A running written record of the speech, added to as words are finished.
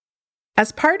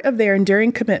As part of their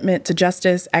enduring commitment to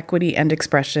justice, equity, and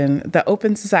expression, the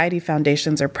Open Society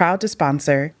Foundations are proud to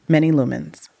sponsor Many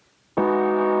Lumens.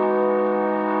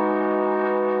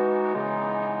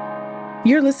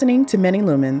 You're listening to Many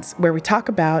Lumens, where we talk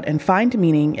about and find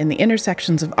meaning in the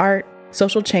intersections of art,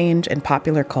 social change, and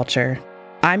popular culture.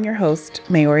 I'm your host,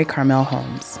 Maori Carmel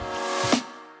Holmes.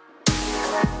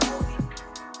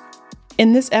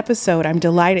 In this episode, I'm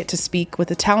delighted to speak with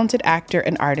the talented actor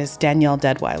and artist Danielle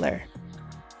Deadwyler.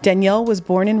 Danielle was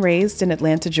born and raised in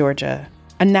Atlanta, Georgia.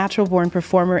 A natural-born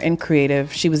performer and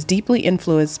creative, she was deeply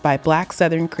influenced by Black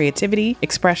Southern creativity,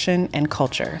 expression, and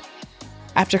culture.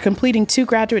 After completing 2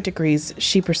 graduate degrees,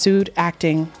 she pursued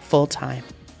acting full-time.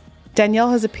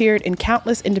 Danielle has appeared in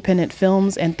countless independent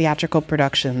films and theatrical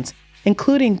productions,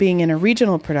 including being in a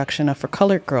regional production of For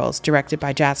Colored Girls directed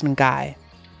by Jasmine Guy,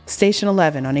 Station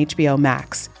 11 on HBO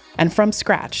Max, and From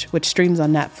Scratch, which streams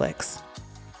on Netflix.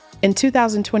 In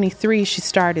 2023, she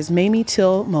starred as Mamie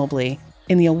Till Mobley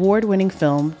in the award-winning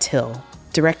film Till,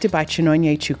 directed by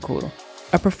Chinonye Chukwu,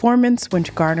 a performance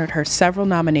which garnered her several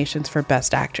nominations for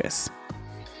Best Actress.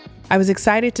 I was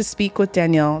excited to speak with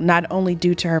Danielle not only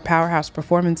due to her powerhouse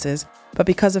performances, but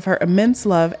because of her immense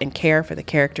love and care for the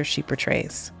character she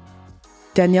portrays.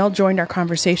 Danielle joined our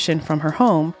conversation from her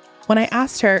home when I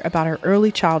asked her about her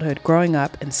early childhood growing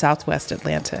up in Southwest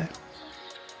Atlanta.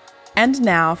 And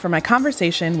now for my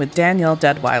conversation with Danielle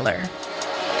Deadwyler.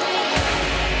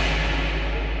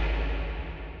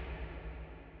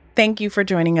 Thank you for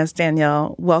joining us,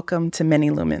 Danielle. Welcome to Many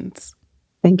Lumens.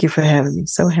 Thank you for having me.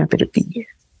 So happy to be here.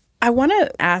 I want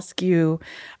to ask you,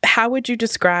 how would you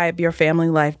describe your family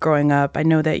life growing up? I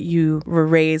know that you were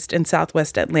raised in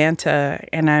Southwest Atlanta,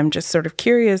 and I'm just sort of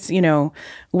curious,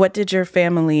 what did your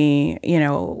family,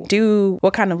 do?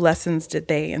 What kind of lessons did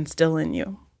they instill in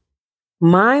you?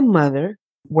 My mother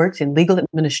worked in legal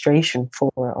administration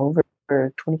for over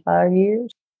 25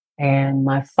 years, and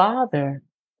my father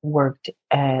worked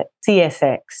at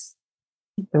CSX,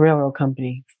 the railroad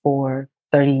company, for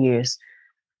 30 years.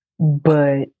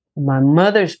 But my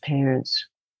mother's parents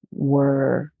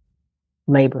were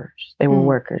laborers. They were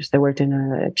workers. They worked in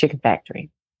a chicken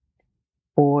factory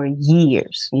for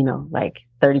years, like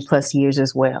 30 plus years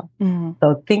as well. Mm-hmm.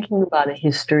 So thinking about a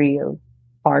history of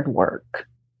hard work,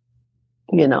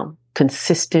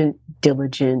 consistent,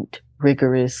 diligent,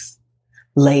 rigorous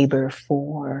labor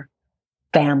for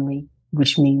family,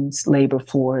 which means labor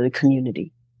for the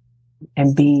community,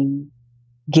 and being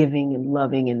giving and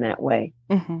loving in that way.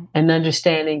 Mm-hmm. And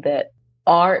understanding that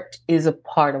art is a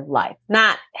part of life,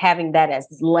 not having that as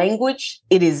language.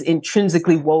 It is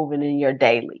intrinsically woven in your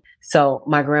daily. So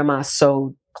my grandma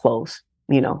sewed clothes,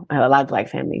 a lot of Black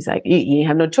families, like you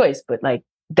have no choice, but like,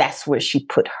 that's where she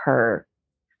put her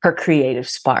creative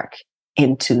spark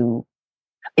into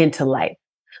life.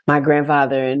 My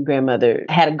grandfather and grandmother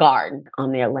had a garden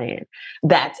on their land.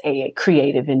 That's a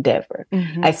creative endeavor.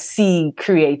 Mm-hmm. I see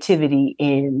creativity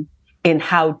in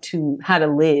how to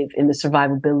live in the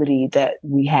survivability that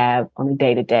we have on a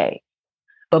day-to-day.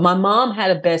 But my mom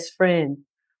had a best friend,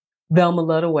 Velma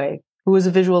Ludaway, who was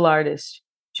a visual artist.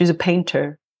 She was a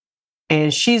painter.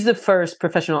 And she's the first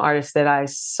professional artist that I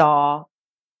saw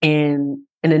in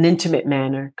an intimate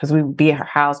manner, because we would be at her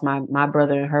house. My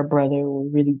brother and her brother were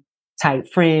really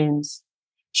tight friends.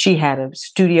 She had a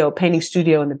painting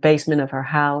studio in the basement of her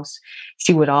house.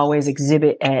 She would always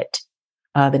exhibit at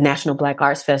the National Black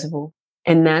Arts Festival.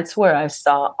 And that's where I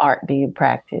saw art being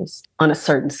practiced on a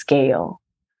certain scale.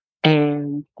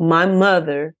 And my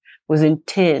mother was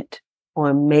intent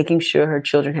on making sure her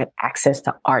children had access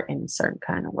to art in a certain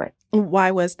kind of way. Why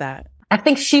was that? I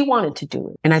think she wanted to do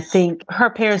it. And I think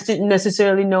her parents didn't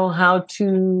necessarily know how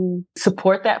to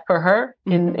support that for her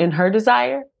in her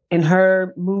desire. In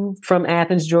her move from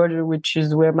Athens, Georgia, which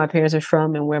is where my parents are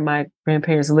from and where my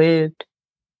grandparents lived,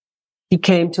 she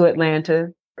came to Atlanta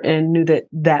and knew that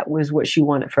that was what she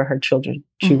wanted for her children.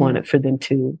 She wanted for them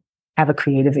to have a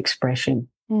creative expression.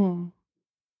 Mm.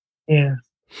 Yeah.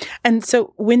 And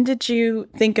so when did you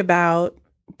think about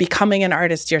becoming an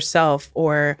artist yourself,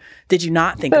 or did you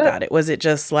not think about it? Was it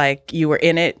just like you were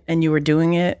in it and you were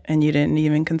doing it and you didn't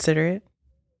even consider it?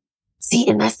 See,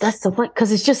 and that's the point,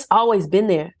 because it's just always been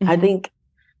there. Mm-hmm.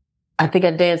 I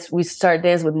think we started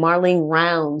dancing with Marlene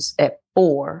Rounds at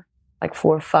 4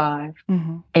 or 5.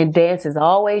 Mm-hmm. And dance has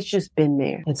always just been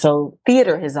there. And so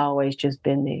theater has always just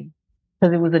been there.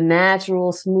 Because it was a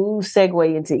natural, smooth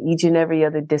segue into each and every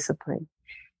other discipline.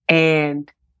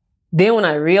 And then when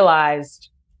I realized,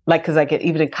 because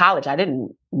even in college, I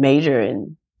didn't major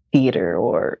in theater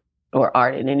or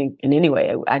art in any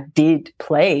way. I did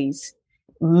plays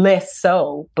less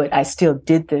so, but I still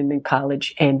did them in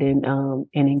college and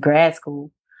in grad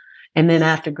school. And then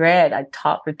after grad, I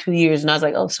taught for 2 years and I was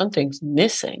like, oh, something's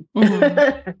missing. You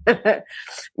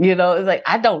know, it's like,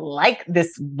 I don't like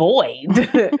this void.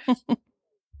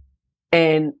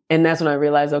 And that's when I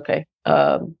realized, okay,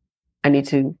 I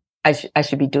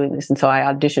should be doing this. And so I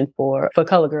auditioned for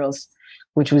Color Girls,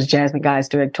 which was Jasmine Guy's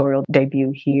directorial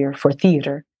debut here for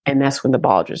theater. And that's when the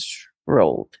ball just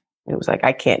rolled. It was like,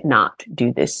 I can't not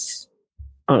do this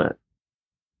on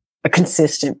a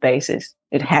consistent basis.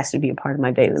 It has to be a part of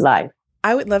my daily life.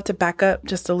 I would love to back up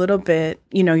just a little bit.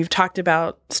 You know, you've talked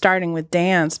about starting with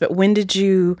dance, but when did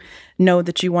you know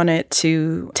that you wanted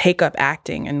to take up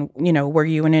acting? And, you know, were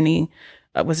you in any,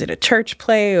 was it a church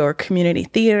play or community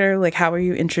theater? Like, how were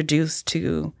you introduced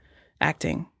to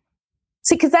acting?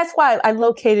 See, because that's why I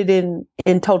located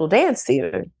in total dance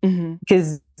theater,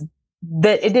 because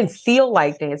that it didn't feel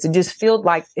like dance. It just felt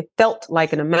like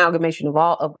an amalgamation of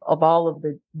all of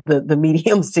the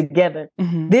mediums together.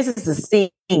 This is the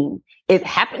scene. It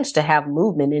happens to have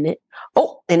movement in it.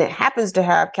 Oh, and it happens to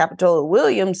have Capitola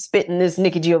Williams spitting this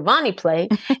Nikki Giovanni play,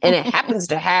 and it happens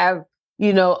to have,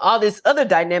 you know, all this other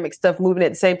dynamic stuff moving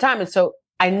at the same time. And so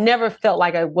I never felt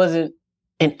like I wasn't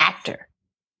an actor.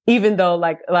 Even though,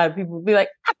 like, a lot of people would be like,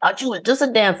 I thought you were just a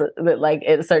dancer, but like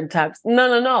at certain times,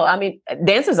 no. I mean,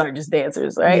 dancers aren't just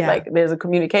dancers, right? Yeah. Like, there's a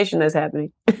communication that's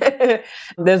happening.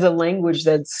 There's a language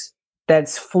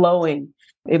that's flowing.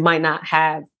 It might not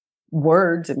have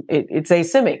words. It's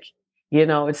asemic, you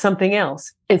know, it's something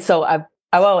else. And so I've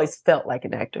always felt like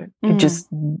an actor. It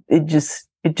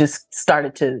just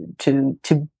started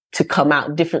to come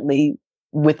out differently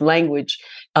with language.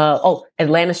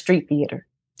 Atlanta Street Theater.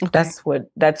 Okay.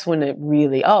 That's when it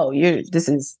really, this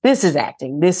is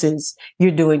acting.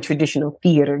 You're doing traditional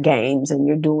theater games and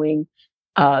you're doing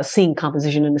scene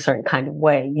composition in a certain kind of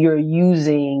way. You're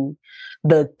using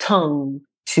the tongue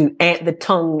and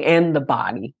the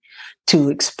body to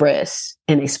express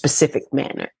in a specific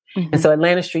manner. And so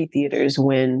Atlanta Street Theater is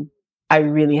when I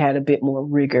really had a bit more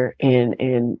rigor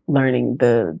in learning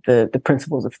the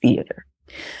principles of theater.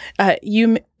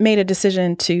 You made a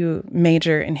decision to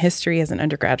major in history as an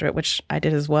undergraduate, which I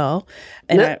did as well.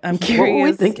 And I'm curious. What were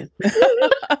we thinking?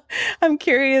 I'm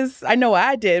curious. I know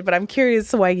I did, but I'm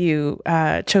curious why you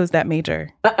chose that major.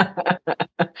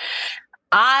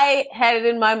 I had it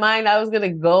in my mind I was going to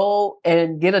go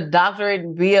and get a doctorate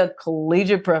and be a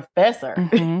collegiate professor.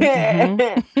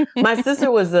 My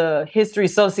sister was a history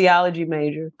sociology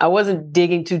major. I wasn't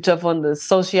digging too tough on the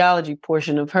sociology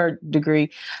portion of her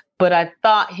degree, but I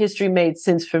thought history made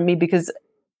sense for me because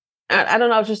I don't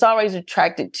know, I was just always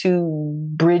attracted to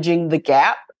bridging the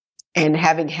gap and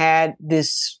having had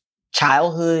this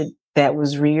childhood that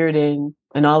was reared in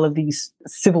all of these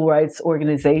civil rights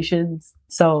organizations.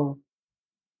 So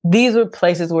these were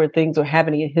places where things were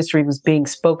happening and history was being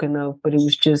spoken of, but it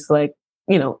was just like,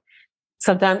 you know,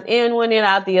 sometimes in one and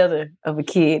out the other of a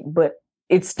kid, but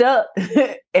it's stuck.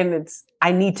 And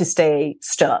I need to stay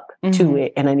stuck to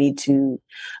it. And I need to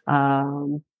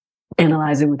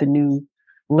analyze it with a new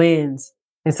lens.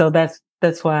 And so that's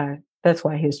why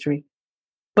history,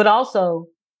 but also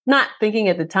not thinking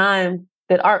at the time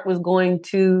that art was going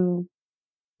to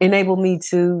enable me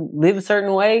to live a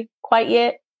certain way quite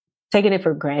yet. Taking it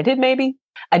for granted, maybe.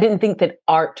 I didn't think that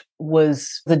art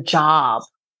was the job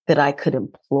that I could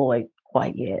employ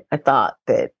quite yet. I thought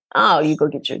that, you go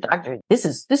get your doctorate. This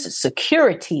is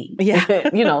security. Yeah.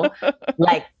 You know,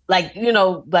 like, you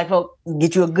know, like, well,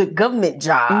 get you a good government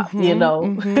job, you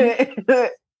know.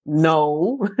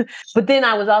 No. But then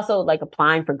I was also like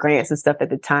applying for grants and stuff at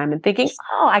the time and thinking,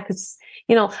 I could,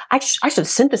 you know, I should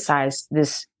synthesize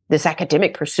this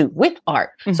academic pursuit with art.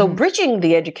 So bridging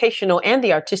the educational and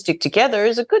the artistic together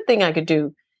is a good thing I could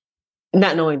do,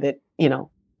 not knowing that, you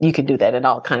know, you can do that in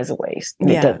all kinds of ways. And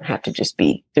it doesn't have to just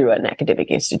be through an academic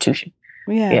institution.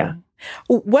 Yeah.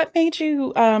 What made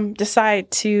you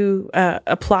decide to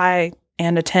apply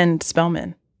and attend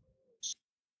Spelman?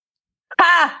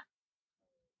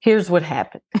 Here's what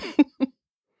happened.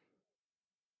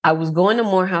 I was going to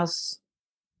Morehouse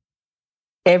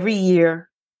every year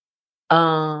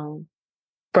from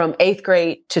 8th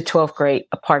grade to 12th grade,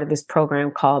 a part of this program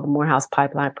called the Morehouse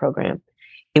Pipeline Program.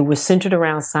 It was centered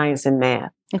around science and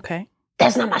math. Okay.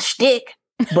 That's not my shtick,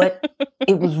 but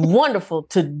it was wonderful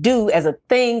to do as a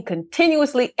thing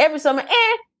continuously every summer.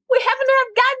 And we happen to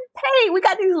have gotten paid. We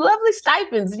got these lovely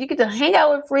stipends. You get to hang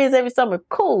out with friends every summer.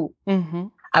 Cool.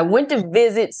 I went to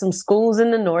visit some schools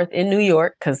in the North in New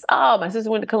York because, my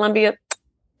sister went to Columbia.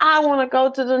 I want to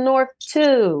go to the North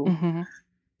too.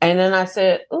 And then I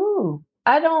said,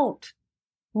 I don't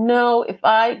know if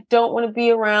I don't want to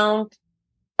be around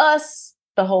us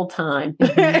the whole time.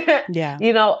 Mm-hmm. Yeah.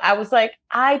 I was like,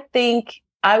 I think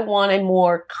I want a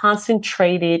more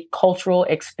concentrated cultural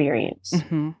experience.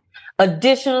 Mm-hmm.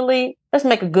 Additionally, let's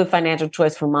make a good financial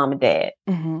choice for mom and dad.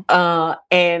 Mm-hmm.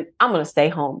 And I'm going to stay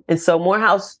home. And so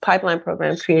Morehouse Pipeline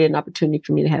Program created an opportunity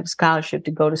for me to have a scholarship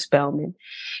to go to Spelman.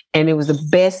 And it was the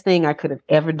best thing I could have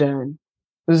ever done.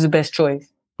 It was the best choice.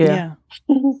 Yeah.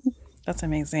 That's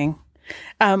amazing.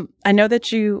 I know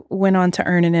that you went on to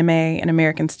earn an MA in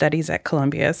American Studies at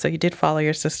Columbia, so you did follow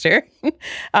your sister.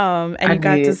 And you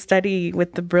got to study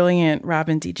with the brilliant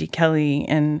Robin D.G. Kelly.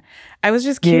 And I was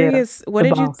just curious, what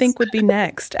did you think would be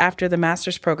next after the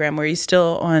master's program? Were you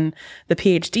still on the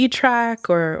PhD track,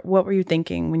 or what were you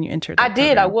thinking when you entered that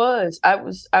program?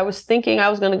 I was thinking I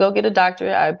was going to go get a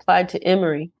doctorate. I applied to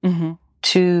Emory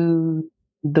to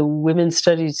the Women's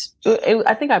Studies.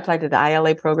 I think I applied to the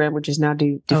ILA program, which is now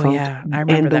defunct. Oh yeah, I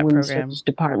remember that Women's program. Studies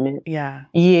department. Yeah.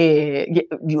 It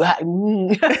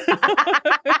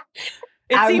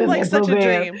seemed like such a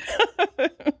dream.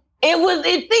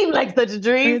 It seemed like such a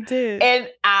dream. It did. And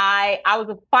I was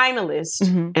a finalist,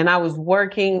 and I was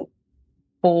working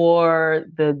for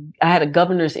I had a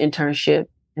governor's internship.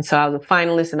 And so I was a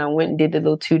finalist, and I went and did the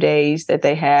little 2 days that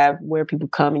they have where people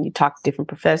come and you talk to different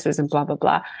professors and blah, blah,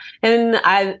 blah. And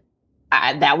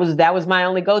that was my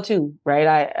only go-to, right?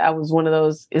 I was one of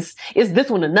those, it's this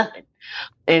one or nothing.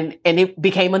 And it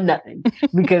became a nothing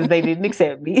because they didn't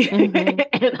accept me.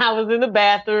 And I was in the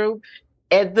bathroom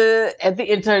at the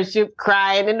internship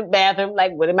crying in the bathroom,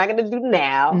 like, what am I going to do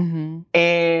now?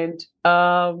 And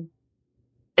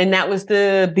that was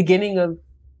the beginning of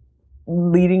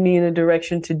leading me in a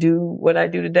direction to do what I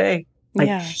do today.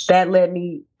 That led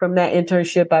me from that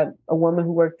internship. A woman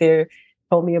who worked there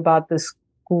told me about the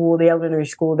elementary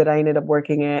school that I ended up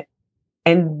working at.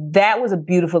 And that was a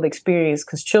beautiful experience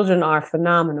because children are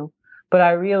phenomenal. But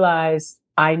I realized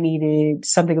I needed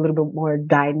something a little bit more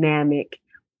dynamic,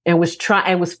 and was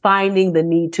finding the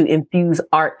need to infuse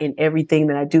art in everything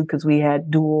that I do because we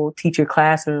had dual teacher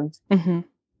classrooms.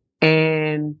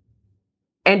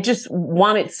 And just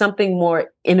wanted something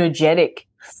more energetic.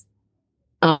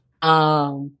 And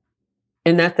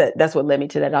that's what led me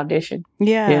to that audition.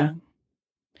 Yeah.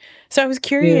 So I was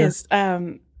curious,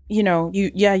 you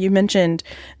mentioned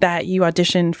that you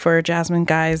auditioned for Jasmine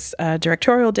Guy's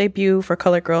directorial debut for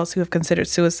Colored Girls Who Have Considered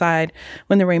Suicide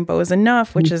When the Rainbow Is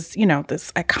Enough, which is,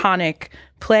 this iconic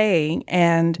play.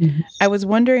 And I was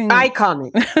wondering...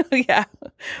 Iconic. Yeah.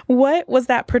 What was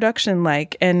that production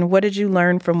like? And what did you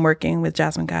learn from working with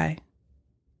Jasmine Guy?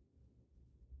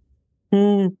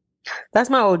 That's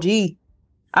my OG.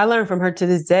 I learned from her to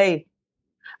this day.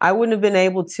 I wouldn't have been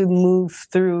able to move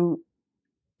through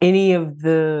any of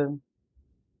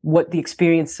what the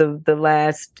experience of the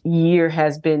last year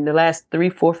has been, the last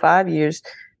 3, 4, 5 years,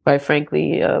 quite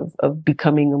frankly, of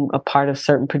becoming a part of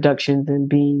certain productions and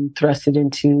being thrusted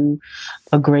into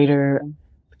a greater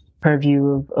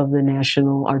purview of the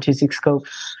national artistic scope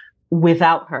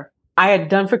without her. I had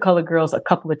done for Colored Girls a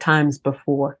couple of times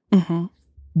before,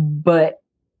 but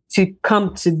to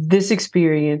come to this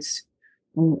experience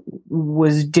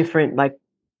was different. Like,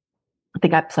 I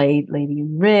think I played Lady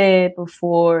in Red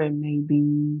before, and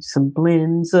maybe some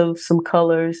blends of some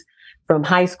colors from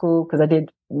high school, because I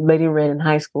did Lady in Red in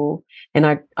high school.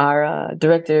 And our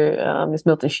director, Ms.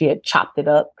 Milton, she had chopped it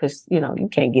up because, you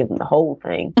can't give them the whole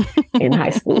thing in high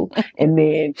school. And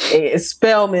then at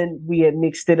Spelman, we had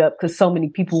mixed it up because so many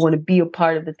people want to be a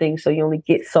part of the thing, so you only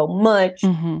get so much.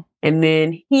 And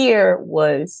then here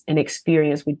was an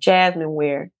experience with Jasmine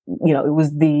where, it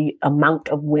was the amount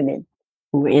of women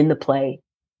who were in the play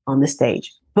on the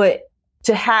stage. But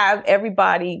to have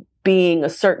everybody being a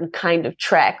certain kind of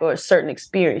track or a certain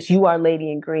experience, you are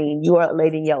Lady in Green, you are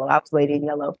Lady in Yellow, I was Lady in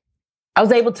Yellow. I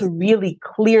was able to really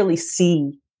clearly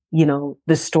see,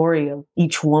 the story of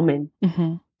each woman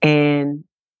and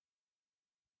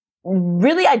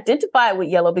really identify with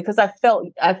Yellow because I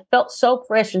felt so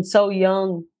fresh and so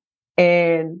young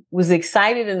and was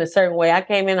excited in a certain way. I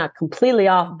came in, I completely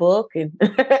off book and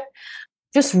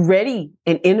just ready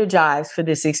and energized for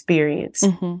this experience.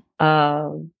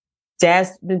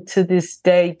 Jasmine to this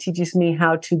day teaches me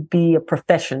how to be a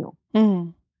professional,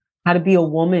 how to be a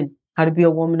woman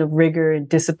of rigor and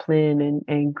discipline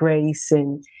and grace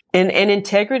and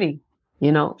integrity.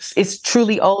 It's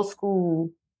truly old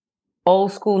school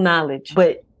knowledge,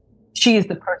 but she is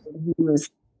the person who has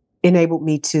enabled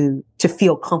me to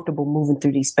feel comfortable moving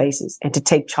through these spaces and to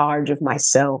take charge of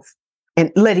myself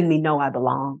and letting me know I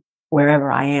belong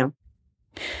wherever I am.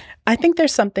 I think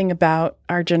there's something about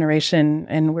our generation,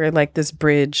 and we're like this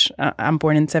bridge. I'm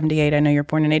born in 78. I know you're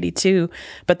born in 82,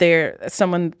 but they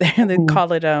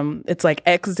call it, it's like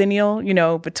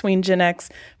Xennial, between Gen X,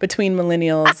 between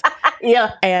millennials.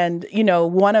 Yeah. And,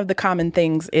 one of the common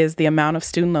things is the amount of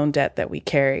student loan debt that we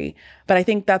carry. But I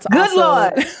think that's Good also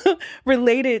Lord.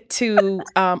 related to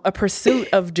a pursuit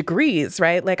of degrees,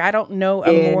 right? Like, I don't know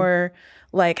a more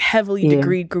like heavily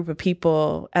degreed group of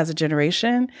people as a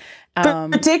generation.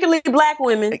 Particularly Black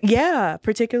women. Yeah,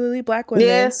 particularly Black women.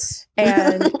 Yes.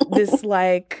 And this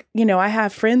I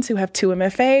have friends who have 2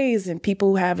 MFAs and people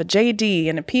who have a JD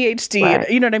and a PhD. Right.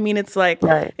 And, you know what I mean? It's like,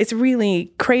 It's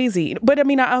really crazy. But I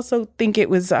mean, I also think it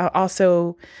was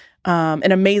also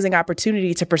an amazing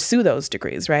opportunity to pursue those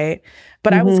degrees, right?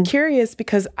 But I was curious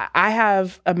because I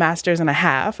have a master's and a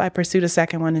half. I pursued a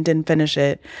second one and didn't finish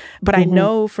it. But I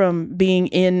know from being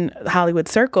in Hollywood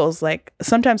circles, like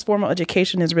sometimes formal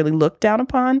education is really looked down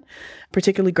upon,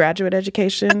 particularly graduate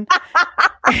education.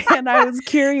 And I was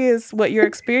curious what your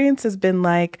experience has been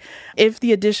like. If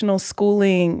the additional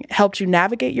schooling helped you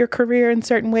navigate your career in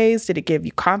certain ways, did it give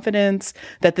you confidence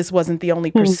that this wasn't the only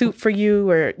pursuit for you?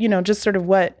 Or, just sort of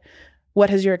what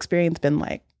has your experience been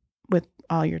like with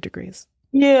all your degrees?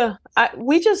 Yeah,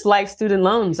 we just like student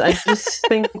loans. I just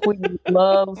think we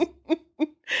love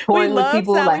pouring with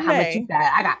people Sally like, how much you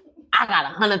got? I got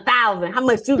 100,000. How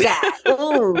much you got?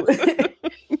 Ooh.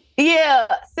 Yeah,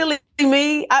 silly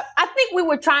me. I think we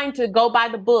were trying to go by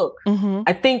the book.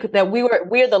 I think that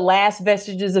we're the last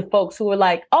vestiges of folks who were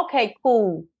like, okay,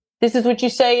 cool. This is what you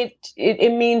say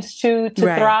it means to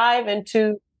thrive and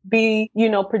to be,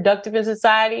 productive in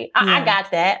society. I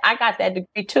got that. I got that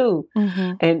degree too.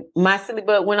 And my silly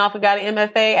butt went off and got an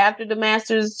MFA after the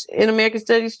master's in American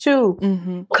Studies too.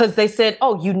 Because they said,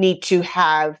 oh, you need to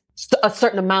have a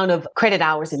certain amount of credit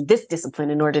hours in this discipline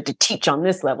in order to teach on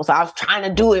this level. So I was trying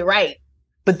to do it right.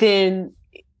 But then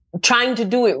trying to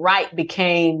do it right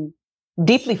became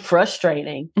deeply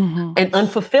frustrating and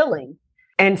unfulfilling.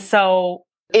 And so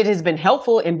it has been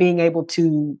helpful in being able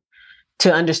to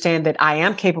understand that I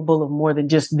am capable of more than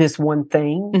just this one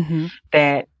thing,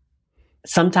 that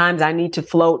sometimes I need to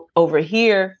float over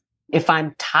here if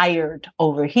I'm tired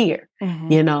over here,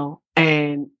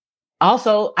 and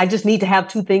also I just need to have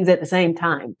 2 things at the same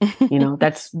time.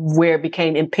 That's where it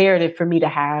became imperative for me to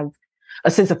have a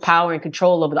sense of power and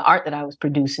control over the art that I was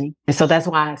producing. And so that's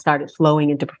why I started flowing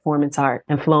into performance art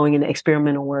and flowing into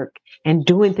experimental work and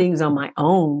doing things on my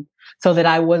own so that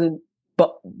I wasn't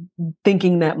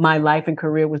thinking that my life and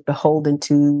career was beholden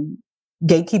to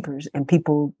gatekeepers and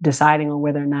people deciding on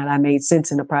whether or not I made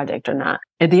sense in a project or not.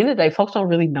 At the end of the day, folks don't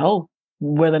really know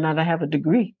whether or not I have a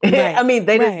degree. Right. I mean,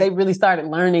 they really started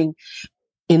learning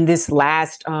in these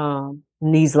last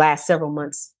several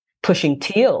months, pushing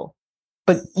teal.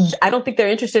 But I don't think they're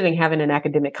interested in having an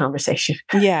academic conversation.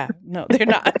 Yeah, no, they're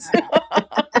not.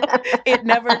 It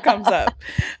never comes up.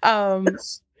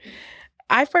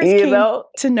 I first came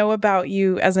to know about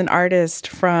you as an artist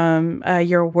from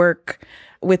your work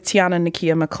with Tiana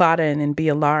Nakia McClodden and Be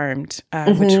Alarmed,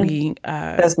 which we...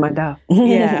 That's my dog.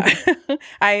 Yeah.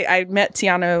 I met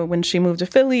Tiana when she moved to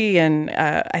Philly, and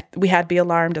we had Be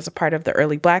Alarmed as a part of the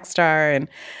early Black Star. And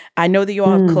I know that you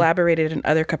all have collaborated in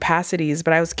other capacities,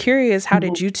 but I was curious, how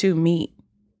did you two meet?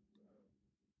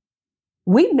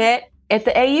 We met at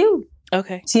the AU.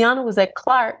 Okay. Tiana was at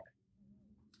Clark,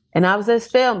 and I was at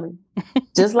Spelman,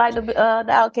 just like the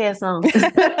Outkast song.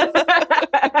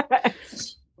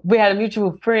 We had a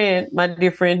mutual friend, my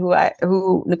dear friend,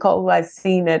 Nicole, who I'd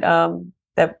seen at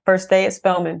that first day at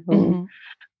Spelman, who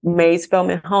made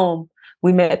Spelman home.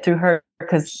 We met through her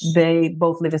because they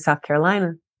both live in South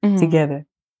Carolina together,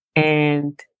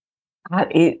 and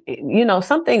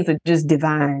some things are just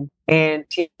divine. And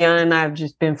Tiana and I have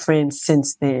just been friends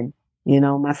since then.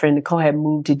 My friend Nicole had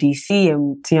moved to DC,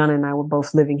 and Tiana and I were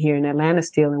both living here in Atlanta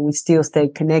still, and we still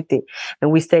stayed connected.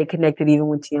 And we stayed connected even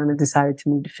when Tiana decided to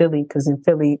move to Philly, because in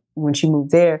Philly, when she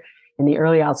moved there, in the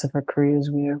early outs of her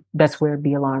careers, that's where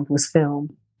Be Alarmed was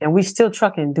filmed. And we still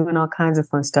trucking, doing all kinds of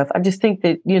fun stuff. I just think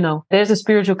that, there's a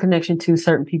spiritual connection to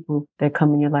certain people that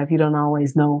come in your life. You don't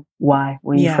always know why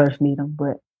when you first meet them,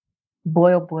 but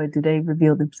boy, oh boy, do they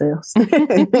reveal themselves.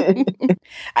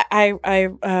 I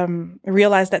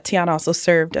realized that Tiana also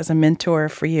served as a mentor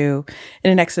for you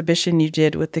in an exhibition you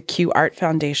did with the Q Art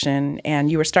Foundation. And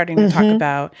you were starting to talk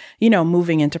about,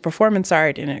 moving into performance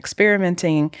art and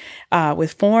experimenting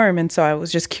with form. And so I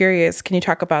was just curious, can you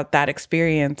talk about that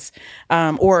experience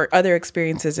or other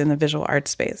experiences in the visual art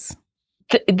space?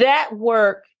 That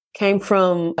work came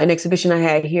from an exhibition I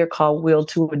had here called Will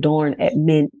to Adorn at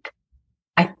Mint.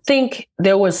 I think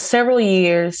there was several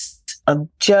years of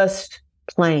just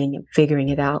playing and figuring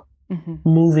it out, Mm-hmm.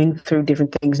 moving through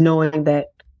different things, knowing that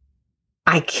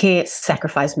I can't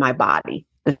sacrifice my body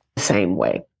the same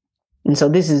way. And so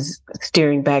this is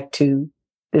steering back to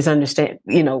this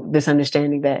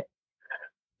understanding that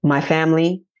my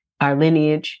family, our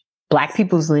lineage, Black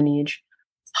people's lineage,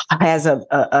 has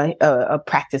a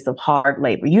practice of hard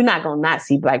labor. You're not going to not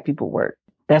see Black people work.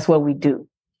 That's what we do.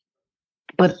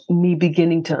 But me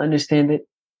beginning to understand that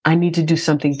I need to do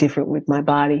something different with my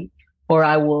body, or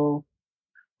I will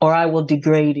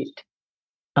degrade it.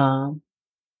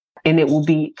 And it will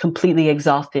be completely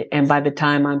exhausted. And by the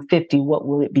time I'm 50, what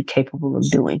will it be capable of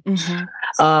doing?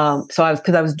 Mm-hmm. So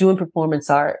I was doing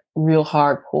performance art real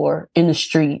hardcore in the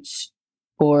streets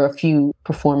for a few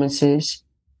performances,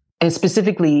 and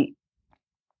specifically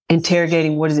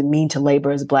interrogating what does it mean to labor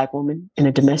as a Black woman in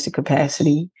a domestic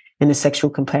capacity, in a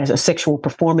sexual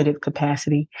performative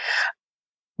capacity.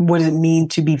 What does it mean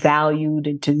to be valued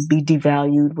and to be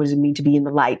devalued? What does it mean to be in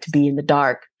the light, to be in the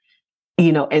dark?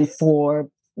 And for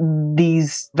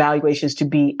these valuations to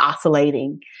be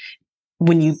oscillating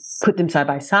when you put them side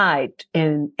by side,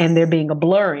 and there being a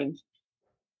blurring.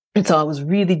 And so I was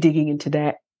really digging into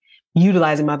that,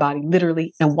 utilizing my body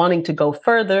literally and wanting to go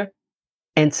further.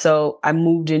 And so I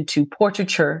moved into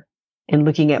portraiture and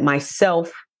looking at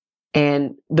myself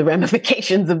and the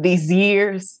ramifications of these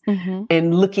years, Mm-hmm.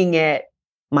 and looking at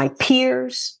my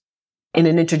peers in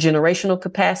an intergenerational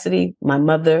capacity, my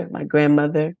mother, my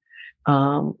grandmother,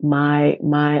 my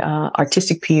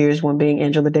artistic peers, one being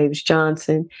Angela Davis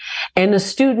Johnson, and a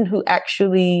student who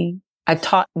actually I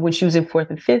taught when she was in 4th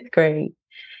and 5th grade.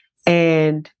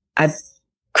 And I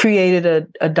created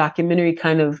a documentary,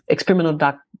 kind of experimental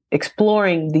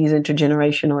exploring these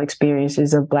intergenerational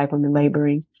experiences of Black women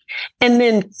laboring, and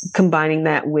then combining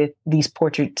that with these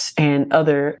portraits and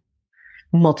other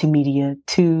multimedia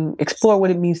to explore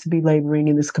what it means to be laboring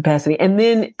in this capacity, and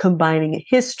then combining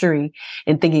history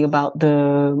and thinking about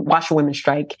the washerwomen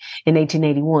strike in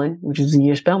 1881, which is the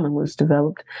year Spelman was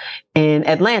developed, in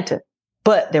Atlanta.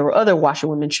 But there were other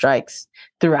washerwomen strikes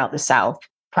throughout the South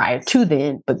prior to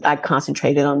then, but I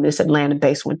concentrated on this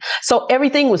Atlanta-based one. So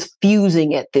everything was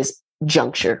fusing at this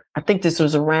juncture. I think this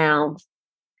was around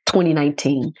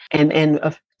 2019,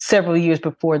 and several years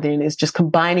before then. Is just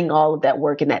combining all of that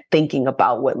work and that thinking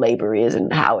about what labor is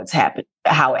and how it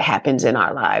happens in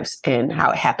our lives and how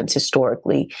it happens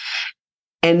historically.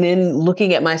 And then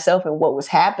looking at myself and what was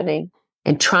happening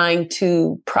and trying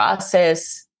to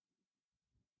process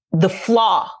the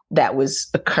flaw that was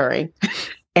occurring.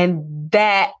 And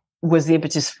that was the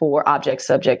impetus for object,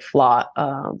 subject, flaw.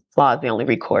 Flaw is the only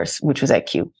recourse, which was at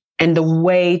Q. And the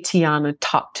way Tiana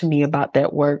talked to me about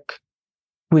that work,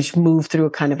 which moved through a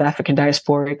kind of African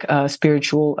diasporic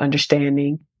spiritual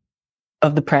understanding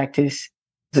of the practice.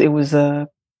 It was a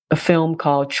film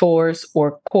called Chores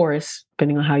or Chorus,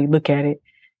 depending on how you look at it.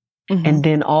 Mm-hmm. And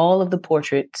then all of the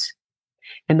portraits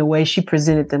and the way she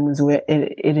presented them was where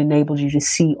it enabled you to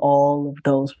see all of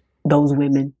those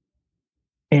women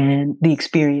and the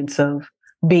experience of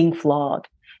being flawed,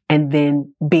 and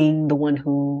then being the one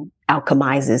who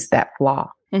alchemizes that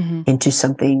flaw mm-hmm. into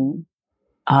something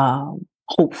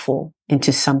hopeful,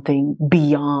 into something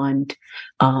beyond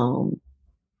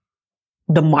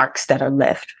the marks that are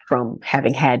left from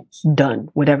having had done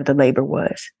whatever the labor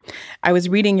was. I was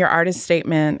reading your artist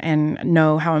statement and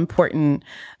know how important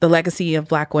the legacy of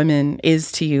Black women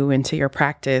is to you and to your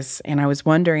practice. And I was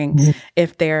wondering mm-hmm.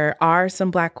 if there are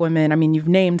some Black women. I mean, you've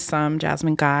named some,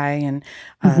 Jasmine Guy and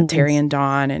mm-hmm. Terry and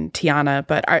Dawn and Tiana,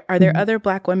 but are there mm-hmm. other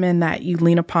Black women that you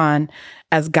lean upon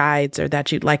as guides, or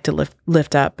that you'd like to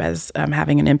lift up as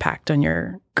having an impact on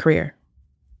your career?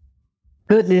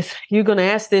 Goodness, you're going to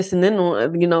ask this, and then,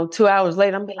 2 hours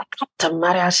later, I'm be like,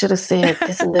 I should have said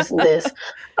this and this and this.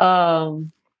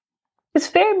 It's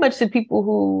very much the people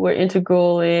who were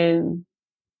integral in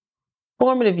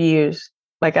formative years.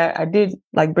 Like I did,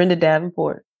 like Brenda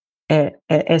Davenport at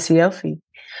SCLC.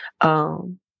 I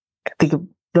think of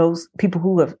those people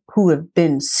who have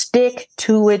been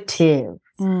stick-to-itive.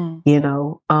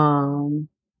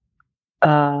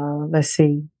 Let's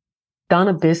see,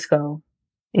 Donna Biscoe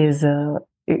is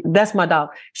that's my dog.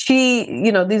 She,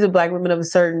 these are Black women of a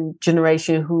certain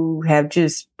generation who have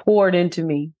just poured into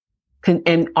me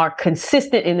and are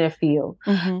consistent in their field.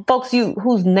 Mm-hmm. Folks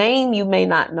whose name you may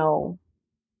not know,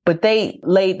 but they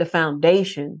laid the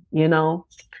foundation,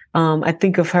 I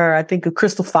think of her. I think of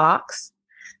Crystal Fox.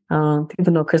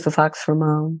 People know Crystal Fox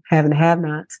from Having the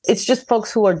Have-Nots. It's just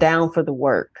folks who are down for the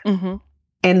work mm-hmm.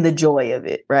 and the joy of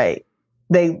it, right?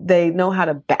 they know how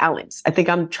to balance. I think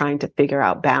I'm trying to figure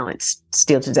out balance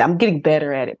still today. I'm getting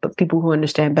better at it, but people who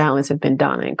understand balance have been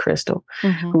Donna and Crystal,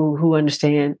 who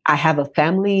understand I have a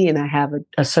family and I have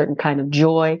a certain kind of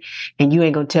joy, and you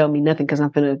ain't gonna tell me nothing because I'm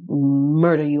gonna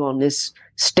murder you on this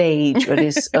stage or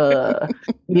this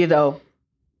you know,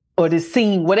 or this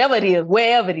scene, whatever it is,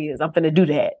 wherever it is, I'm gonna do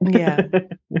that. Yeah.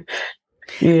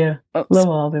 Yeah, love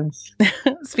all of them.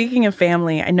 Speaking of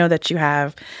family, I know that you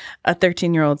have a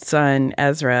 13-year-old son,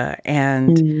 Ezra,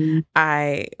 and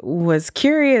I was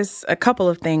curious a couple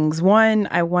of things. One,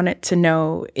 I wanted to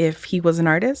know if he was an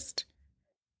artist.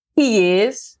 He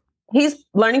is. He's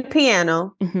learning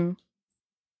piano.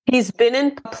 He's been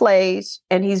in plays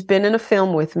and he's been in a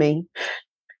film with me.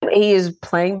 He is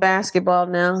playing basketball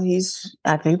now.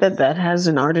 I think that has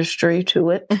an artistry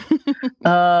to it.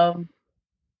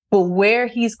 But where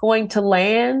he's going to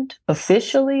land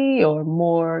officially or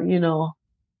more,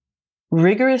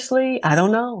 rigorously, I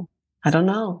don't know. I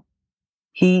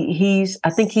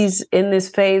think he's in this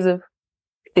phase of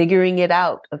figuring it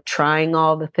out, of trying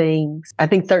all the things. I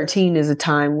think 13 is a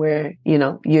time where,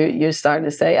 you're starting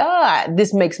to say,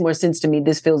 this makes more sense to me.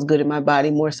 This feels good in my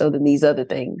body more so than these other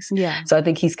things. Yeah. So I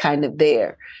think he's kind of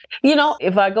there.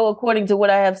 If I go according to what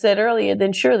I have said earlier,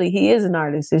 then surely he is an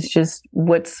artist. It's just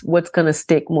what's going to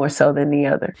stick more so than the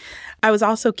other. I was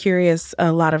also curious,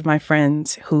 a lot of my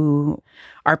friends who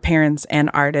are parents and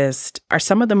artists are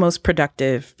some of the most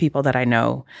productive people that I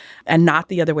know, and not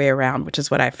the other way around, which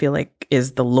is what I feel like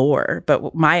is the lore.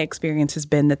 But my experience has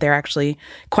been that they're actually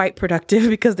quite productive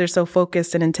because they're so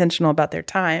focused and intentional about their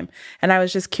time. And I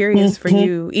was just curious for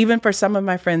you, even for some of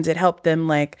my friends, it helped them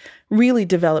like really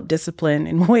develop discipline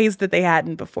in ways that they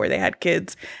hadn't before they had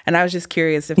kids. And I was just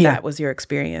curious if that was your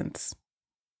experience.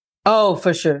 Oh,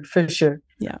 for sure. For sure.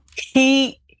 Yeah.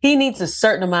 He needs a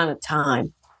certain amount of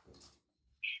time.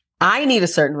 I need a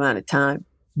certain amount of time.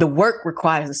 The work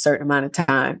requires a certain amount of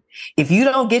time. If you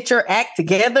don't get your act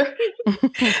together,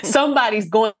 somebody's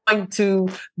going to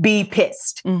be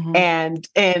pissed, and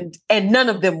none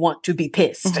of them want to be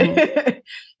pissed.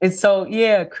 And so,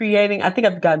 creating. I think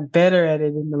I've gotten better at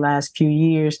it in the last few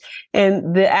years,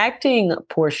 and the acting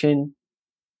portion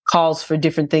calls for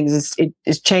different things.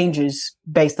 It changes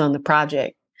based on the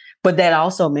project, but that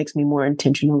also makes me more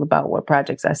intentional about what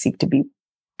projects I seek to be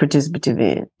participative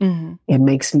in. It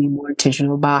makes me more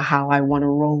intentional about how I want to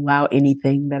roll out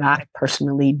anything that I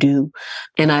personally do.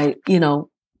 And I,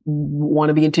 want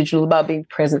to be intentional about being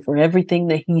present for everything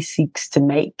that he seeks to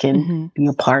make and be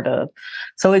a part of.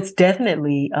 So it's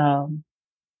definitely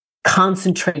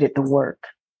concentrated the work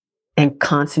and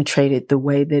concentrated the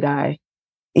way that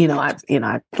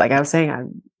like I was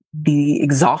saying, the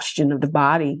exhaustion of the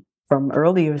body from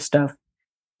earlier stuff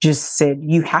just said,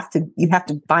 you have to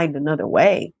find another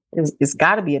way. It's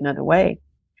got to be another way.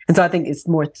 And so I think it's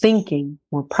more thinking,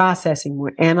 more processing,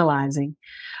 more analyzing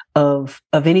of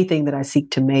anything that I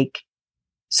seek to make,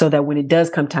 so that when it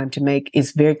does come time to make,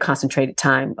 it's very concentrated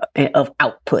time of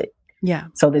output. Yeah.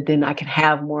 So that then I can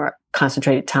have more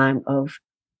concentrated time of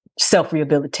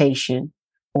self-rehabilitation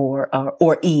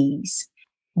or ease.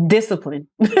 Discipline.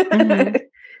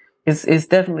 It's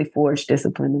definitely forged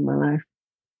discipline in my life.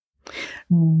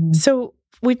 So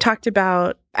we talked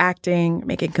about acting,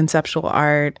 making conceptual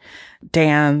art,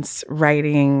 dance,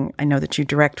 writing. I know that you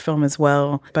direct film as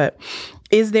well, but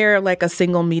is there like a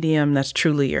single medium that's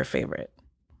truly your favorite?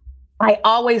 I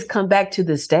always come back to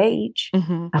the stage.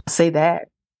 I'll say that.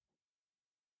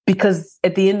 Because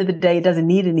at the end of the day, it doesn't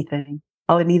need anything.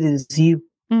 All it needs is you.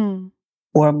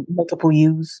 Or multiple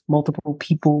yous, multiple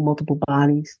people, multiple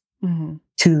bodies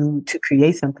to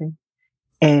create something.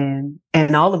 And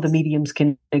all of the mediums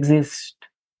can exist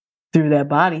through that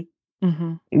body.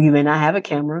 You may not have a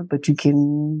camera, but you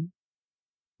can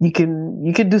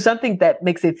do something that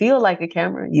makes it feel like a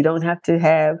camera. You don't have to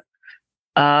have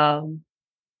a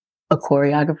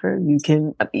choreographer.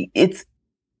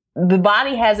 The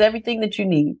body has everything that you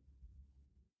need.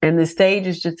 And the stage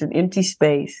is just an empty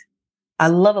space. I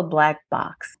love a black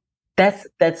box. That's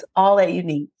all that you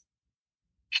need.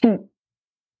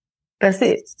 That's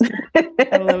it.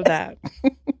 I love that.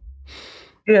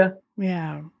 Yeah.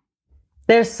 Yeah.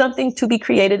 There's something to be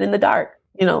created in the dark.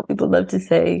 People love to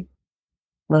say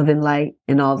love and light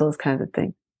and all those kinds of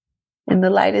things. And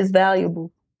the light is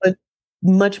valuable, but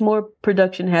much more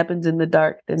production happens in the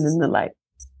dark than in the light.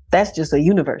 That's just a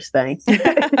universe thing.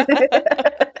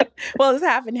 Well, it's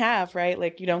half and half, right?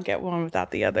 Like you don't get one without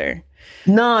the other.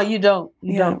 No, you don't.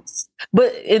 You don't.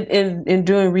 But in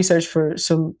doing research for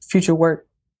some future work,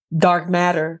 dark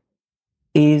matter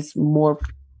is more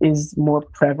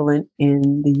prevalent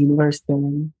in the universe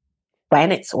than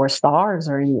planets or stars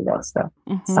or any of that stuff.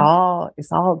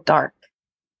 It's all dark.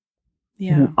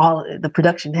 Yeah. And all the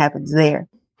production happens there.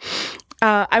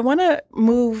 I want to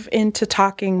move into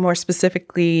talking more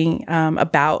specifically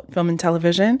about film and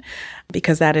television,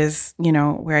 because that is,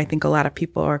 where I think a lot of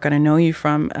people are going to know you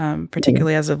from,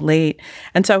 particularly as of late.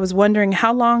 And so I was wondering,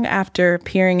 how long after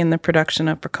appearing in the production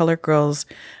of For Color Girls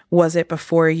was it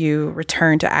before you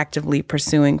returned to actively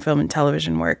pursuing film and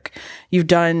television work? You've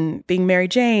done Being Mary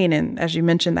Jane, and as you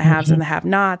mentioned, The Haves and the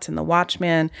Have-Nots, and The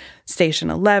Watchmen,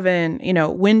 Station 11.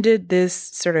 When did this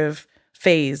sort of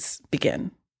phase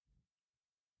begin?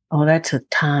 Oh, that took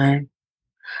time.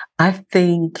 I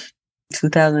think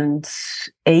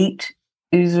 2008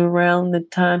 is around the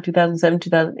time, 2007,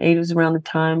 2008 was around the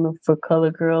time of For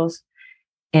Color Girls.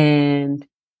 And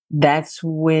that's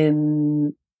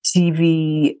when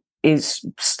TV is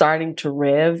starting to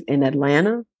rev in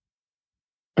Atlanta.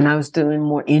 And I was doing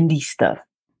more indie stuff.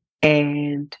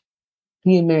 And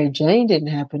Being Mary Jane didn't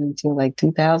happen until like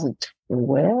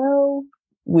 2012,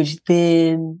 which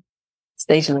then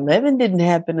Station 11 didn't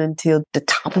happen until the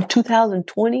top of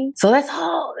 2020. So that's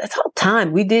all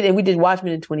time. We did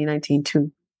Watchmen in 2019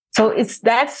 too. So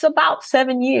that's about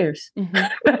 7 years.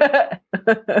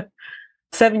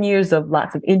 7 years of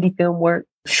lots of indie film work,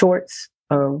 shorts,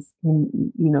 of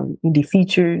indie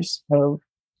features,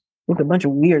 with a bunch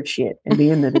of weird shit at the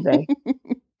end of the day.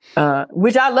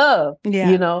 Which I love,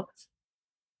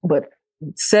 but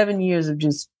 7 years of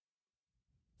just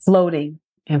floating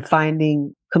and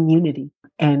finding community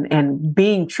and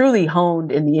being truly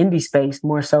honed in the indie space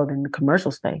more so than the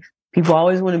commercial space. People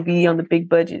always want to be on the big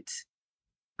budgets,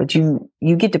 but you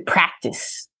get to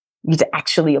practice. You get to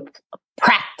actually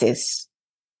practice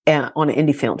on an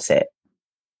indie film set,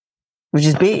 which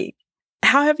is big.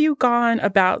 How have you gone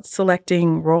about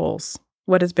selecting roles?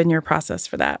 What has been your process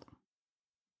for that?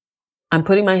 I'm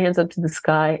putting my hands up to the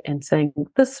sky and saying,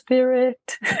 the spirit.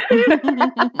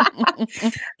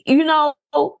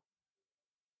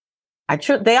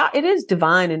 It is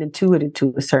divine and intuitive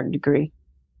to a certain degree.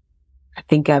 I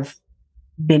think I've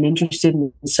been interested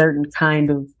in a certain kind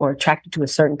of, or attracted to a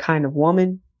certain kind of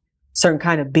woman, certain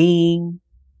kind of being.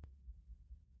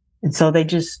 And so they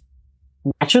just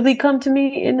naturally come to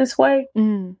me in this way.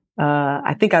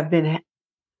 I think I've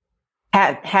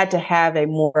had to have a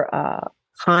more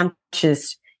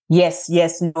conscious yes,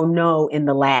 no in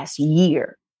the last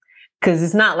year. Because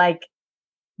it's not like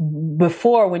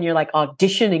before when you're like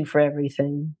auditioning for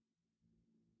everything.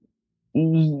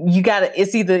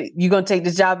 It's either you're going to take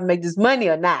this job and make this money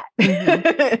or not.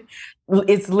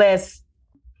 It's less,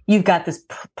 you've got this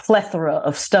plethora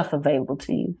of stuff available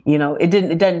to you.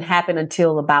 It doesn't happen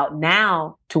until about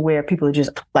now to where people are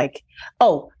just like,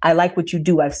 oh, I like what you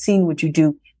do. I've seen what you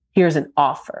do. Here's an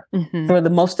offer. For the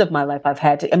most of my life, I've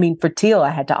had to, for Teal, I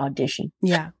had to audition.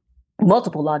 Yeah.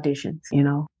 Multiple auditions,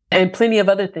 and plenty of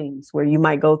other things where you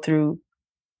might go through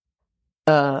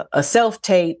a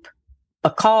self-tape, a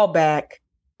callback,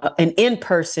 an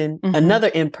in-person, another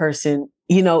in-person.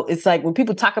 It's like when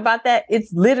people talk about that,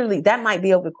 it's literally, that might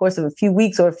be over the course of a few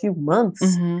weeks or a few months.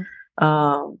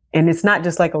 And it's not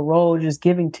just like a role just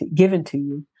given to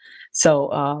you.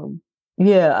 So,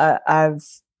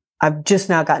 I've just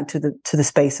now gotten to the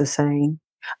space of saying,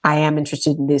 I am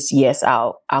interested in this. Yes,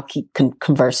 I'll keep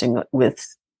conversing with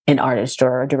an artist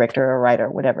or a director or a writer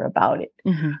or whatever about it.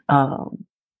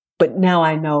 But now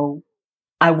I know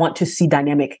I want to see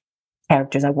dynamic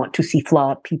characters. I want to see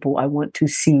flawed people. I want to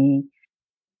see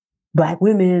Black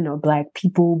women or Black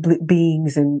people,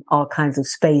 beings in all kinds of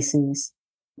spaces.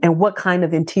 And what kind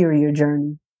of interior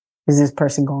journey is this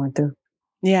person going through?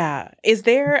 Yeah. Is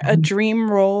there a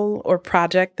dream role or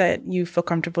project that you feel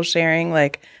comfortable sharing,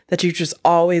 like that you just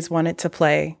always wanted to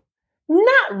play?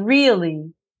 Not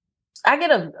really. I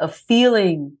get a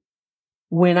feeling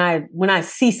when I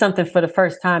see something for the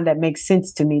first time that makes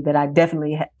sense to me that I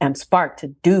definitely am sparked to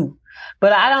do.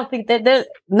 But I don't think that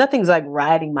nothing's like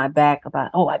riding my back about,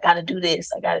 oh, I got to do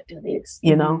this. I got to do this.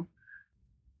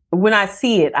 When I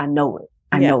see it, I know it.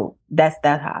 I know that's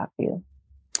how I feel.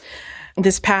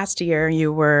 This past year,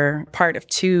 you were part of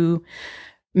 2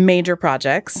 major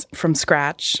projects, From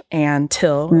Scratch and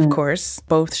Till, of course,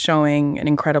 both showing an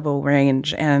incredible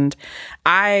range. And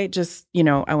I just,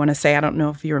 I want to say, I don't know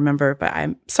if you remember, but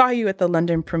I saw you at the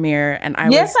London premiere, and I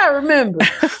remember.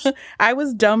 I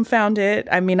was dumbfounded.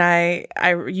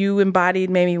 You embodied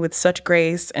Mamie with such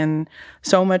grace and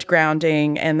so much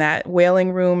grounding, and that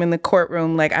wailing room in the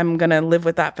courtroom, like I'm going to live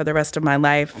with that for the rest of my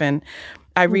life. And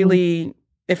I really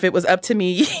if it was up to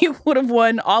me, you would have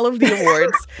won all of the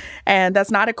awards. And that's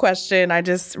not a question. I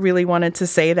just really wanted to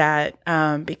say that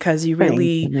because you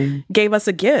really gave us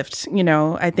a gift. You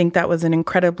know, I think that was an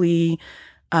incredibly,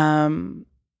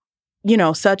 you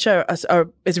know, such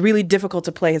it's really difficult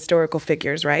to play historical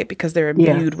figures, right? Because they're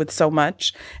imbued with so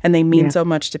much and they mean so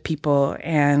much to people.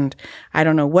 And I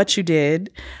don't know what you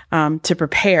did to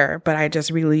prepare, but I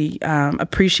just really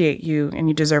appreciate you, and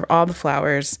you deserve all the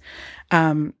flowers.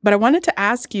 But I wanted to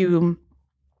ask you,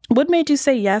 what made you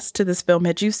say yes to this film?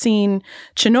 Had you seen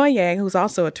Chinoye, who's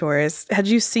also a tourist? Had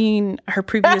you seen her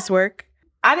previous work?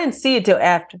 I didn't see it till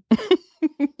after.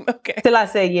 Okay. Till I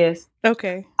said yes.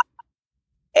 Okay.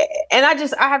 And I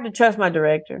have to trust my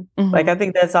director. Mm-hmm. Like, I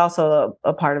think that's also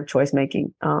a part of choice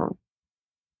making.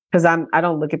 Because I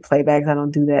don't look at playbacks. I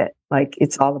don't do that. Like,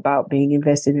 it's all about being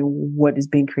invested in what is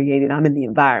being created. I'm in the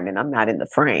environment. I'm not in the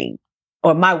frame.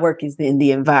 Or my work is in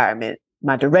the environment.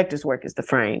 My director's work is the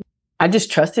frame. I just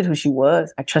trusted who she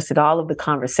was. I trusted all of the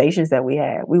conversations that we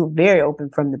had. We were very open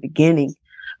from the beginning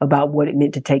about what it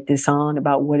meant to take this on,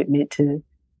 about what it meant to,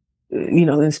 you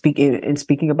know, and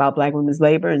speaking about Black women's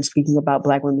labor and speaking about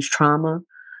Black women's trauma.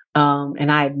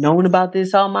 And I had known about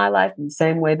this all my life in the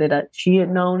same way that she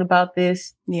had known about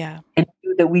this. Yeah. And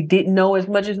that we didn't know as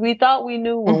much as we thought we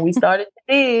knew when we started to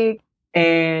dig,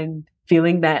 and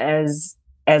feeling that as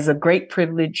a great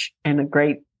privilege and a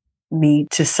great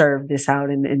need to serve this out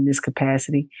in this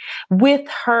capacity with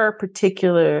her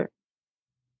particular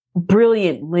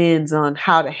brilliant lens on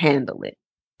how to handle it.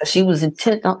 She was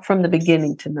intent on, from the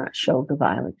beginning, to not show the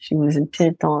violence. She was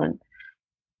intent on,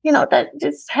 you know, that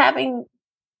just having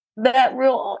that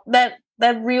real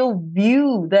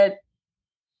view, that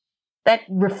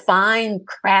refined,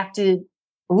 crafted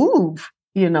oeuvre,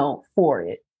 you know, for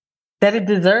it, that it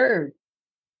deserved.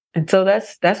 And so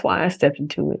that's why I stepped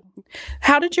into it.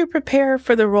 How did you prepare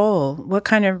for the role? What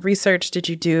kind of research did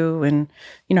you do? And,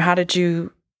 you know, how did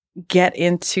you get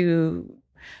into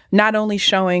not only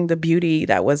showing the beauty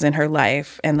that was in her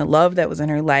life and the love that was in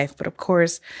her life, but of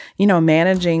course, you know,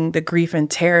 managing the grief and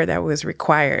terror that was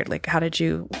required? Like, how did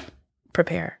you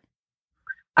prepare?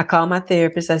 I called my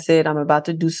therapist. I said, I'm about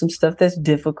to do some stuff that's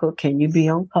difficult. Can you be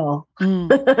on call?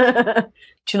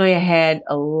 Chinoye had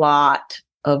a lot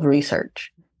of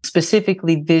research,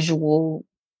 specifically visual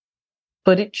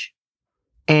footage,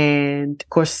 and of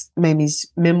course, Mamie's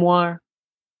memoir.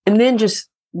 And then just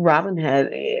Robin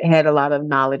had a lot of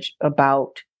knowledge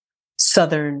about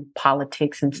Southern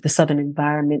politics and the Southern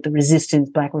environment, the resistance,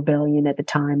 Black rebellion at the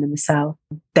time in the South,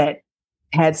 that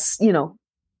had, you know,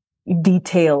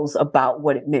 details about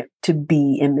what it meant to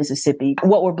be in Mississippi.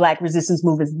 What were Black resistance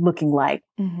movements looking like?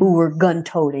 Mm-hmm. Who were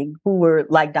gun-toting? Who were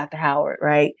like Dr. Howard,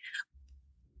 right?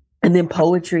 And then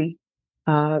poetry.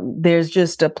 There's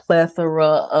just a plethora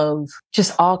of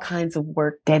just all kinds of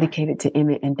work dedicated to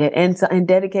Emmett and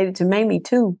dedicated to Mamie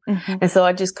too. Mm-hmm. And so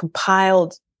I just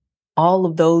compiled all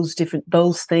of those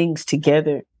things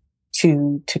together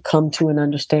to come to an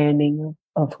understanding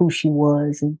of who she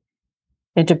was,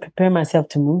 and to prepare myself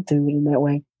to move through it in that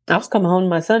way. I was coming home to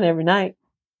my son every night.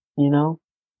 You know,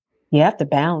 you have to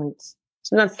balance.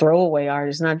 It's not throwaway art.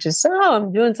 It's not just, oh,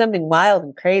 I'm doing something wild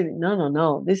and crazy.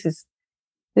 No. This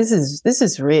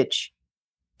is rich.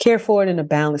 Care for it in a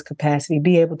balanced capacity.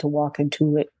 Be able to walk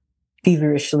into it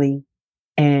feverishly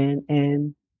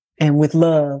and with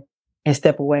love, and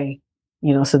step away,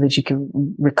 you know, so that you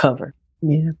can recover.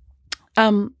 Yeah.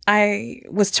 I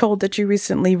was told that you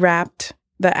recently wrapped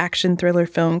the action thriller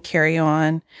film Carry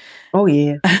On. Oh,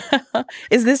 yeah.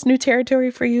 Is this new territory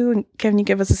for you? And can you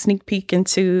give us a sneak peek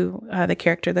into the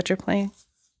character that you're playing?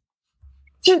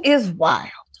 It is wild.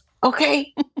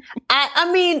 Okay.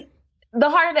 I mean,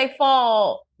 The Harder They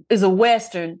Fall is a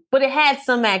Western, but it had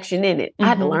some action in it. Mm-hmm. I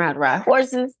had to learn how to ride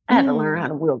horses. I had to learn how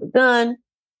to wield a gun.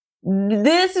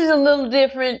 This is a little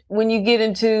different when you get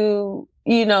into,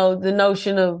 you know, the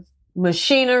notion of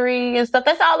machinery and stuff.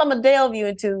 That's all I'm going to delve you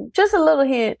into. Just a little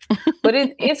hint. But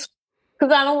it's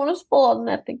because I don't want to spoil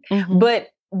nothing. Mm-hmm. But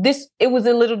it was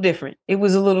a little different. It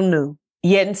was a little new.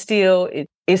 Yet and still,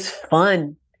 it's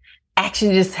fun.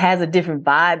 Action just has a different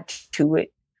vibe to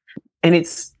it. And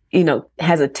it's, you know,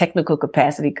 has a technical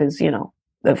capacity because, you know,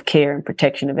 of care and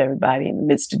protection of everybody in the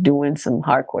midst of doing some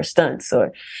hardcore stunts,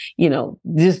 or, you know,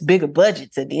 just bigger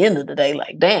budgets at the end of the day.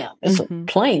 Like, damn, it's a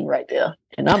plane right there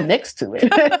and I'm next to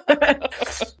it.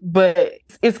 But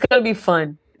it's going to be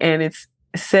fun. And it's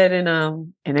set in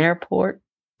an airport,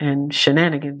 and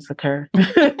shenanigans occur.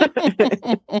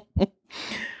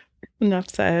 Enough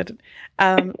said.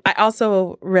 I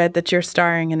also read that you're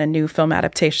starring in a new film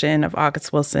adaptation of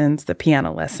August Wilson's The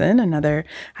Piano Lesson, another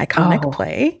iconic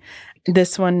play.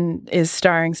 This one is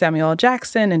starring Samuel L.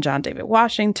 Jackson and John David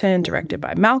Washington, directed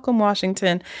by Malcolm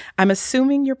Washington. I'm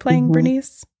assuming you're playing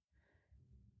Bernice?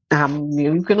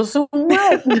 You can assume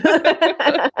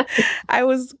that. I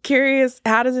was curious,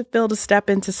 how does it feel to step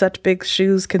into such big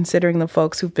shoes, considering the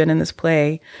folks who've been in this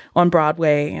play on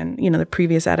Broadway and, the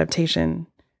previous adaptation?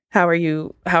 How are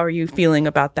you feeling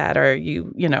about that? Are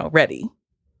you, ready?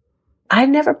 I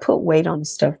never put weight on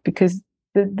stuff because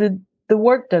the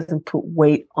work doesn't put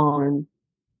weight on,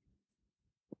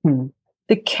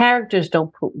 the characters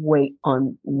don't put weight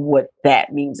on what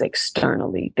that means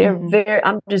externally.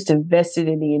 I'm just invested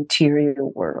in the interior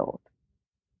world.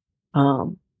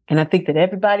 And I think that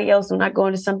everybody else, when I go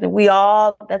into something,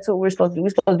 that's what we're supposed to do. We're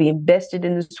supposed to be invested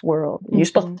in this world. And you're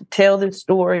supposed to tell this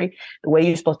story the way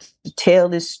you're supposed to tell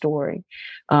this story.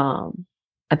 I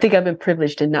think I've been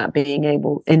privileged in not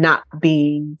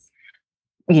being,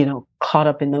 caught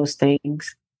up in those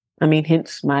things. I mean,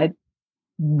 hence my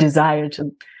desire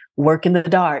to work in the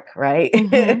dark, right?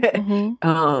 And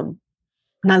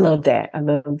I love that. I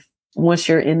love once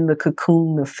you're in the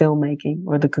cocoon of filmmaking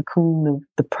or the cocoon of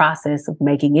the process of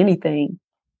making anything,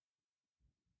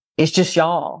 it's just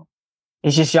y'all.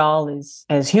 It's just y'all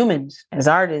as humans, as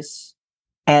artists,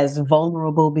 as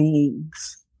vulnerable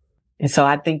beings. And so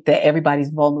I think that everybody's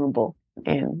vulnerable.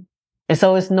 And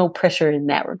so it's no pressure in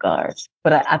that regard.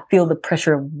 But I feel the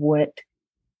pressure of what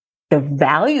the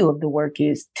value of the work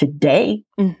is today,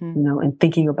 and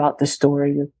thinking about the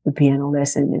story of the piano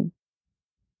lesson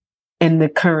and the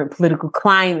current political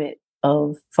climate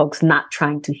of folks not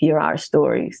trying to hear our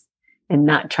stories and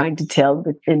not trying to tell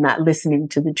and not listening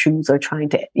to the truths or trying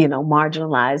to,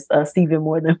 marginalize us even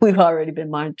more than we've already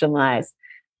been marginalized.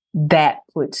 That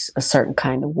puts a certain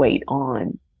kind of weight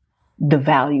on the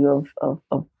value of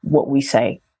what we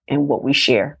say and what we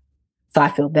share. So I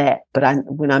feel that. But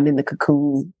when I'm in the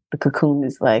cocoon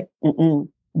is like,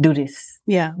 do this.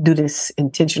 Yeah. Do this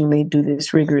intentionally, do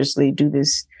this rigorously, do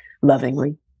this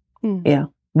lovingly. Yeah.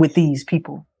 With these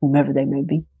people, whomever they may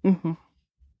be.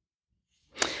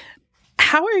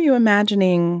 How are you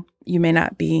imagining, you may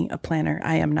not be a planner,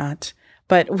 I am not,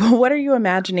 but what are you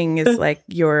imagining is like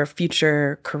your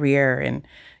future career? And,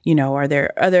 are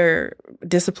there other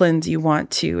disciplines you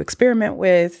want to experiment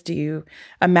with? Do you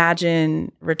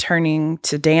imagine returning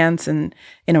to dance in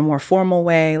a more formal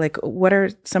way? Like, what are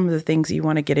some of the things you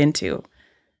want to get into?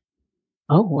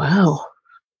 Oh, wow.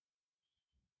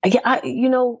 I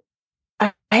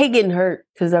hate getting hurt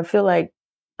because I feel like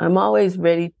I'm always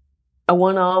ready. I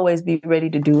want to always be ready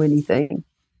to do anything.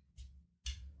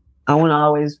 I want to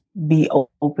always be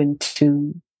open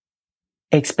to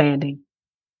expanding.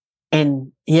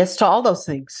 And yes to all those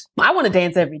things. I want to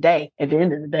dance every day at the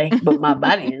end of the day, but my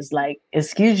body is like,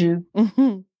 excuse you,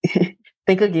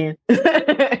 think again.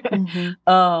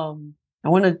 I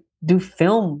want to do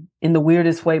film in the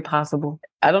weirdest way possible.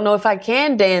 I don't know if I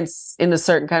can dance in a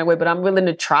certain kind of way, but I'm willing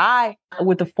to try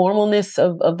with the formalness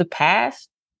of the past.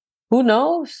 Who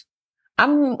knows?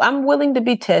 I'm willing to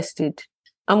be tested.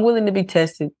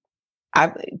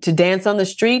 To dance on the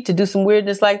street, to do some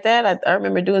weirdness like that. I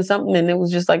remember doing something and it was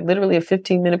just like literally a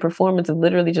 15-minute performance of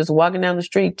literally just walking down the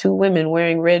street, two women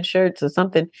wearing red shirts or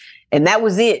something. And that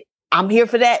was it. I'm here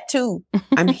for that too.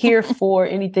 I'm here for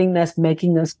anything that's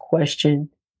making us question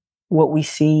what we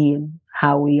see and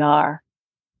how we are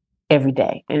every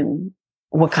day and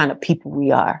what kind of people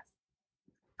we are.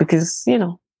 Because,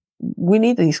 we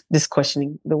need this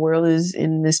questioning. The world is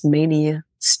in this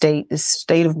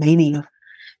state of mania.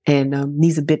 And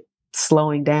needs a bit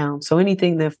slowing down. So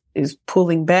anything that is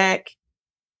pulling back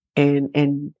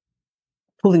and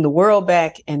pulling the world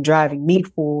back and driving me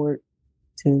forward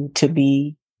to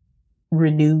be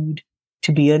renewed,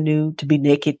 to be anew, to be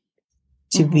naked,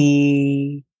 to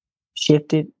be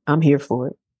shifted, I'm here for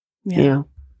it. Yeah.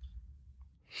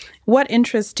 What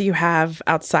interests do you have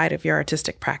outside of your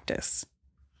artistic practice?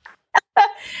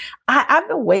 I've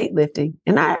been weightlifting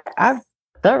and I've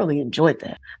thoroughly enjoyed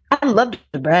that. I love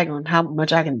to brag on how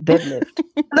much I can deadlift.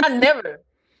 I never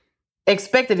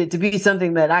expected it to be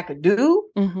something that I could do,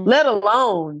 let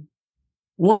alone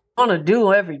want to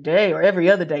do every day or every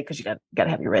other day because you got to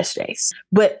have your rest days.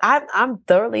 But I'm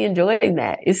thoroughly enjoying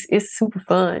that. It's super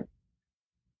fun.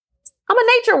 I'm a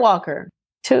nature walker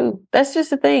too. That's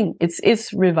just a thing.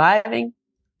 It's reviving.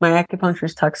 My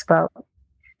acupuncturist talks about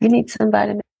you need some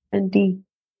vitamin D,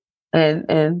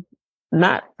 and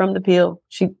not from the pill.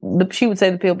 She would say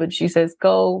the pill, but she says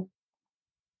go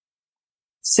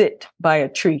sit by a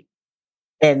tree,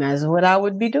 and that's what I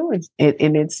would be doing.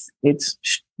 It's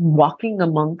walking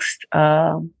amongst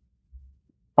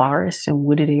forests and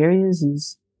wooded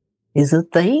areas is a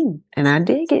thing, and I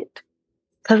dig it.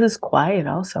 Because it's quiet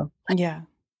also. Yeah.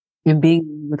 And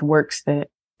being with works that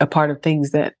are part of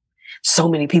things that so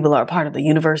many people are a part of the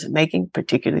universe of making,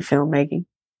 particularly filmmaking.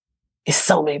 It's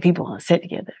so many people on set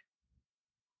together.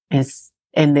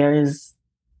 And there is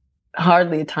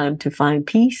hardly a time to find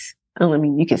peace. I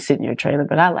mean, you can sit in your trailer,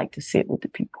 but I like to sit with the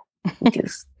people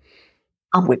because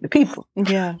I'm with the people.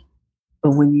 Yeah.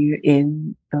 But when you're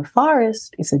in the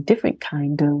forest, it's a different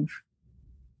kind of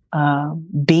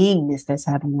beingness that's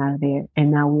happening out of there.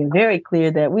 And now we're very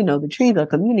clear that we know the trees are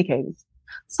communicators.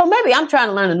 So maybe I'm trying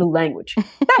to learn a new language.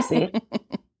 That's it.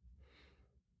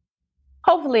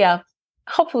 Hopefully I'll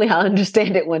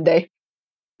understand it one day.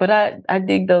 But I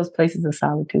dig those places of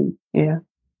solitude. Yeah.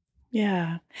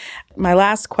 Yeah. My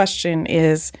last question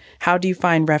is, how do you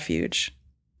find refuge?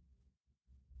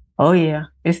 Oh yeah,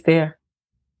 it's there.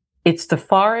 It's the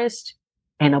forest,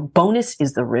 and a bonus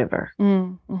is the river.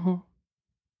 Mm-hmm.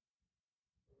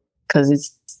 Because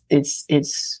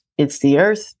it's the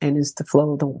earth and it's the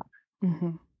flow of the water.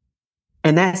 Mm-hmm.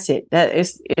 And that's it.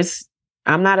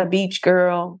 I'm not a beach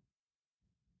girl.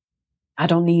 I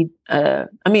don't need,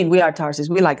 we are Tarsus.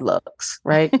 We like lux,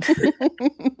 right?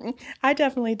 I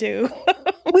definitely do.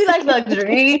 We like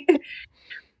luxury.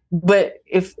 But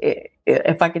if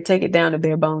I could take it down to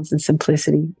bare bones and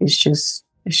simplicity, it's just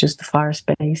the forest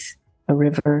space, a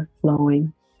river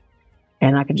flowing,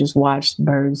 and I could just watch the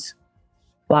birds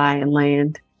fly and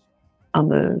land on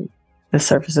the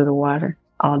surface of the water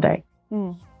all day.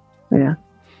 Mm. Yeah.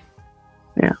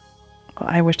 Yeah. Well,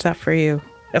 I wish that for you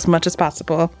as much as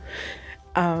possible.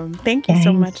 Thank you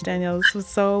so much, Danielle. This was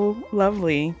so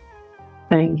lovely.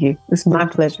 Thank you. It's my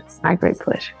pleasure. It's my great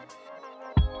pleasure.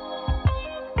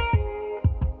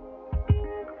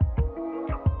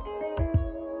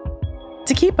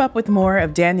 To keep up with more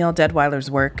of Danielle Deadwyler's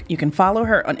work, you can follow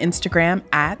her on Instagram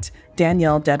at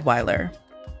Danielle Deadwyler.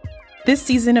 This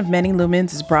season of Many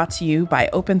Lumens is brought to you by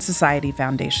Open Society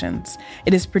Foundations.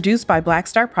 It is produced by Black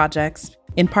Star Projects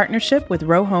in partnership with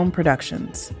Row Home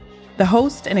Productions. The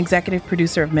host and executive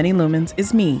producer of Many Lumens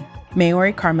is me,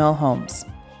 Maori Carmel Holmes.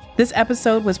 This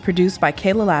episode was produced by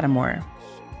Kayla Lattimore.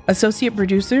 Associate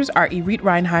producers are Irit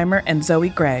Reinheimer and Zoe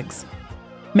Greggs.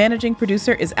 Managing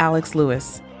producer is Alex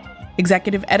Lewis.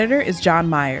 Executive editor is John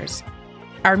Myers.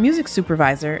 Our music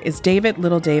supervisor is David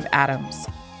Little Dave Adams.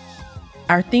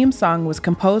 Our theme song was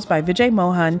composed by Vijay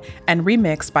Mohan and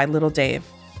remixed by Little Dave.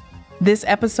 This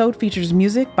episode features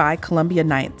music by Columbia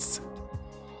Nights.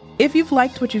 If you've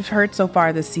liked what you've heard so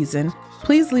far this season,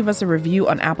 please leave us a review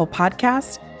on Apple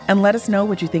Podcasts and let us know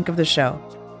what you think of the show.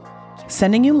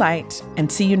 Sending you light,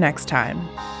 and see you next time.